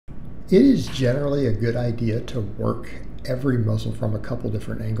It is generally a good idea to work every muscle from a couple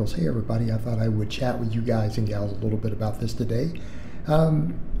different angles. Hey everybody, I thought I would chat with you guys and gals a little bit about this today.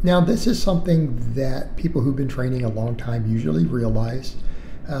 Now this is something that people who've been training a long time usually realize,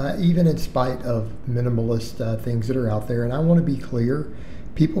 even in spite of minimalist things that are out there. And I want to be clear,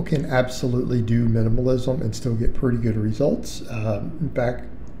 people can absolutely do minimalism and still get pretty good results. In fact,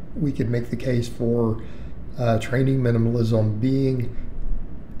 we could make the case for training minimalism being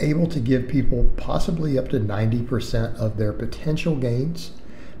able to give people possibly up to 90% of their potential gains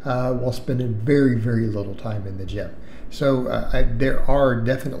while spending very, very little time in the gym. So there are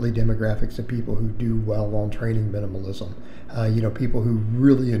definitely demographics of people who do well on training minimalism. People who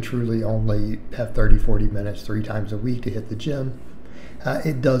really and truly only have 30, 40 minutes 3 times a week to hit the gym.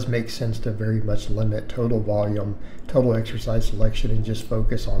 It does make sense to very much limit total volume, total exercise selection, and just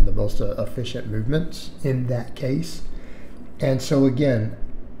focus on the most efficient movements in that case. And so again,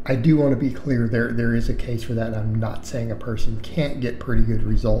 I do want to be clear, there is a case for that, and I'm not saying a person can't get pretty good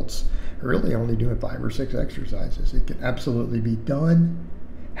results really only doing 5 or 6 exercises. It can absolutely be done.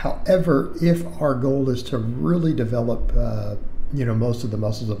 However, if our goal is to really develop most of the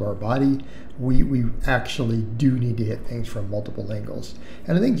muscles of our body, we actually do need to hit things from multiple angles.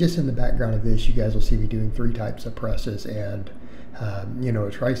 And I think just in the background of this, you guys will see me doing 3 types of presses and a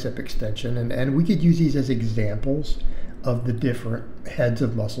tricep extension, and we could use these as examples of the different heads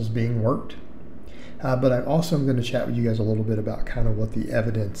of muscles being worked. But I also am going to chat with you guys a little bit about kind of what the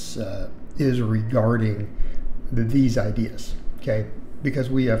evidence is regarding these ideas, okay?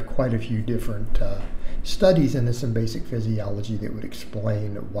 Because we have quite a few different studies into some basic physiology that would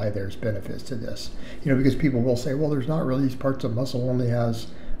explain why there's benefits to this. Because people will say, well, there's not really, these parts of muscle only has,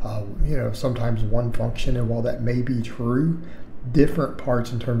 sometimes one function, and while that may be true, different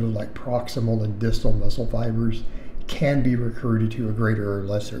parts in terms of like proximal and distal muscle fibers can be recruited to a greater or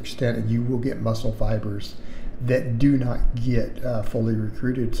lesser extent, and you will get muscle fibers that do not get fully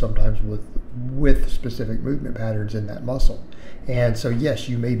recruited sometimes with specific movement patterns in that muscle. And so yes,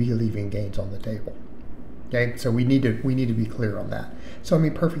 you may be leaving gains on the table. Okay, so we need to be clear on that. So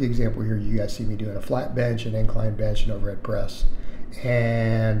perfect example here, you guys see me doing a flat bench, an incline bench, an overhead press,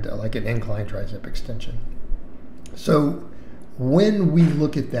 and like an incline tricep extension. So when we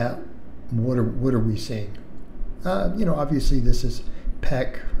look at that, what are we seeing? Obviously this is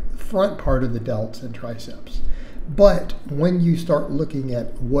pec, front part of the delts and triceps. But when you start looking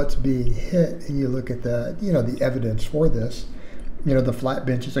at what's being hit and you look at the, the evidence for this, the flat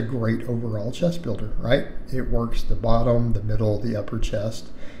bench is a great overall chest builder, right? It works the bottom, the middle, the upper chest.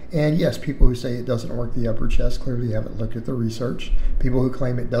 And yes, people who say it doesn't work the upper chest clearly haven't looked at the research. People who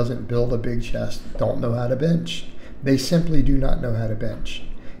claim it doesn't build a big chest don't know how to bench. They simply do not know how to bench.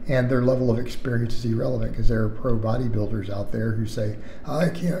 And their level of experience is irrelevant, because there are pro bodybuilders out there who say, I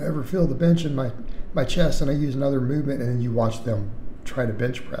can't ever feel the bench in my chest, and I use another movement, and then you watch them try to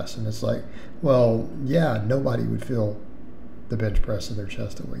bench press, and it's like, well, yeah, nobody would feel the bench press in their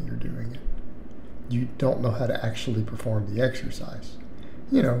chest the way you're doing it. You don't know how to actually perform the exercise.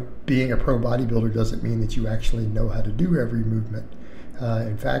 Being a pro bodybuilder doesn't mean that you actually know how to do every movement.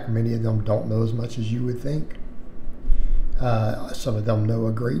 In fact, many of them don't know as much as you would think. Some of them know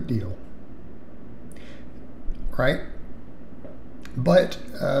a great deal, right? But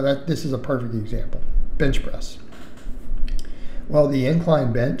this is a perfect example. Bench press. Well, the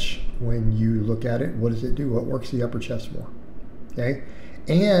incline bench, when you look at it, what does it do? It works the upper chest more, okay?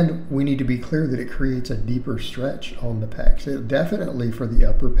 And we need to be clear that it creates a deeper stretch on the pecs. It definitely for the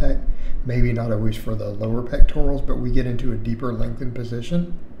upper pec, maybe not always for the lower pectorals, but we get into a deeper lengthened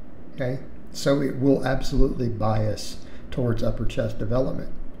position, okay? So it will absolutely bias towards upper chest development.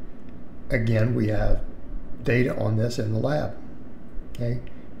 Again, we have data on this in the lab, okay?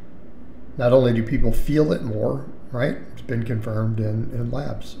 Not only do people feel it more, right? It's been confirmed in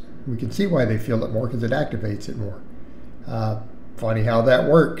labs. We can see why they feel it more, because it activates it more. Funny how that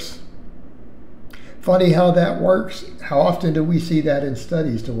works. Funny how that works. How often do we see that in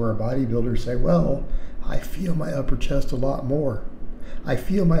studies to where bodybuilders say, well, I feel my upper chest a lot more. I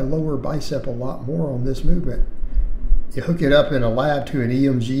feel my lower bicep a lot more on this movement. You hook it up in a lab to an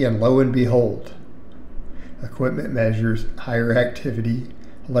EMG, and lo and behold, equipment measures higher activity,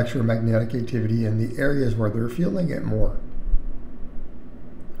 electromagnetic activity in the areas where they're feeling it more.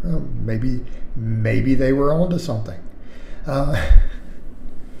 Well, maybe they were onto something. It's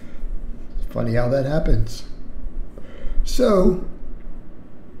funny how that happens. So,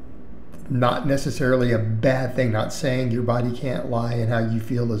 not necessarily a bad thing, not saying your body can't lie and how you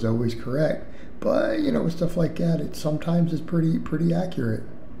feel is always correct. But, stuff like that, it sometimes is pretty accurate.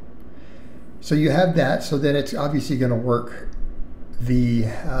 So you have that, so then it's obviously going to work the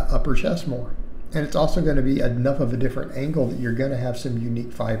upper chest more. And it's also going to be enough of a different angle that you're going to have some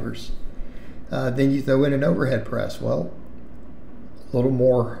unique fibers. Then you throw in an overhead press. Well, a little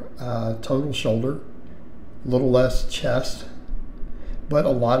more total shoulder, a little less chest, but a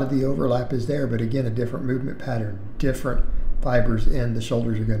lot of the overlap is there. But again, a different movement pattern, different fibers in the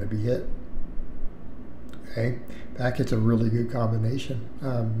shoulders are going to be hit. Okay, back, it's a really good combination.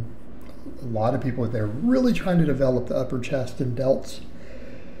 A lot of people, if they're really trying to develop the upper chest and delts,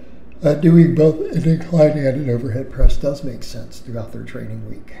 doing both an incline and an overhead press does make sense throughout their training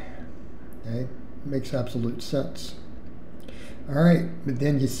week. Okay, makes absolute sense. All right, but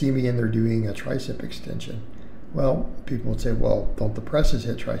then you see me in there doing a tricep extension. Well, people would say, well, don't the presses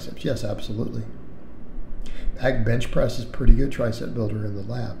hit triceps? Yes, absolutely. Back bench press is pretty good tricep builder in the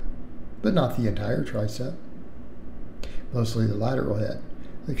lab, but not the entire tricep. Mostly the lateral head.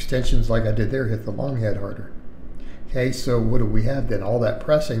 Extensions like I did there hit the long head harder. Okay, so what do we have then? All that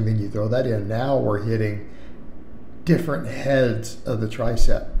pressing, then you throw that in. Now we're hitting different heads of the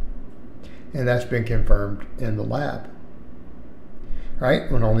tricep. And that's been confirmed in the lab.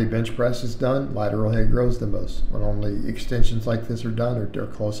 Right? When only bench press is done, lateral head grows the most. When only extensions like this are done, or they're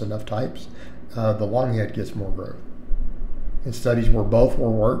close enough types, the long head gets more growth. In studies where both were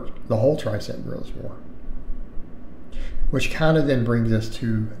worked, the whole tricep grows more. Which kind of then brings us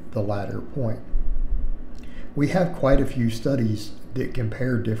to the latter point. We have quite a few studies that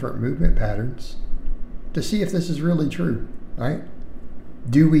compare different movement patterns to see if this is really true, right?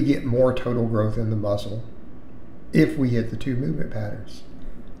 Do we get more total growth in the muscle if we hit the two movement patterns?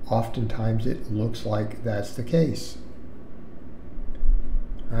 Oftentimes it looks like that's the case,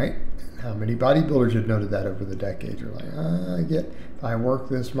 right? How many bodybuilders have noted that over the decades? You're like, I get, if I work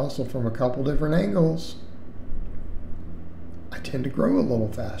this muscle from a couple different angles, I tend to grow a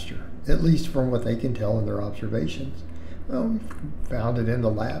little faster, at least from what they can tell in their observations. Well, we've found it in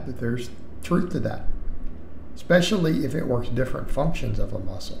the lab that there's truth to that, especially if it works different functions of a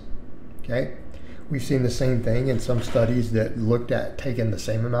muscle, okay? We've seen the same thing in some studies that looked at taking the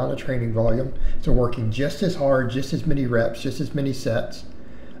same amount of training volume, so working just as hard, just as many reps, just as many sets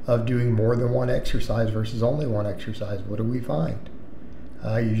of doing more than one exercise versus only one exercise. What do we find?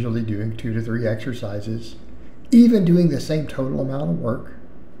 Usually doing 2 to 3 exercises, even doing the same total amount of work,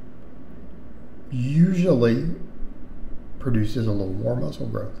 usually produces a little more muscle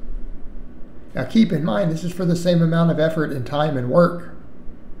growth. Now keep in mind, this is for the same amount of effort and time and work,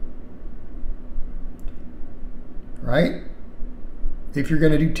 right? If you're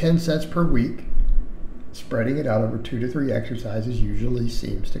going to do 10 sets per week, spreading it out over 2 to 3 exercises usually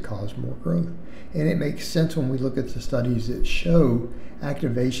seems to cause more growth. And it makes sense when we look at the studies that show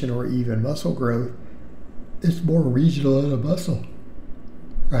activation or even muscle growth. It's more regional in a muscle,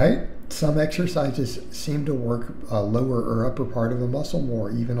 right? Some exercises seem to work lower or upper part of a muscle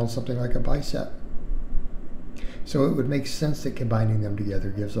more, even on something like a bicep. So it would make sense that combining them together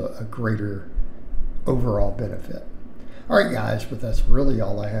gives a greater overall benefit. All right, guys, but that's really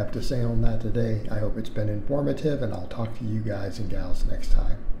all I have to say on that today. I hope it's been informative, and I'll talk to you guys and gals next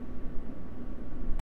time.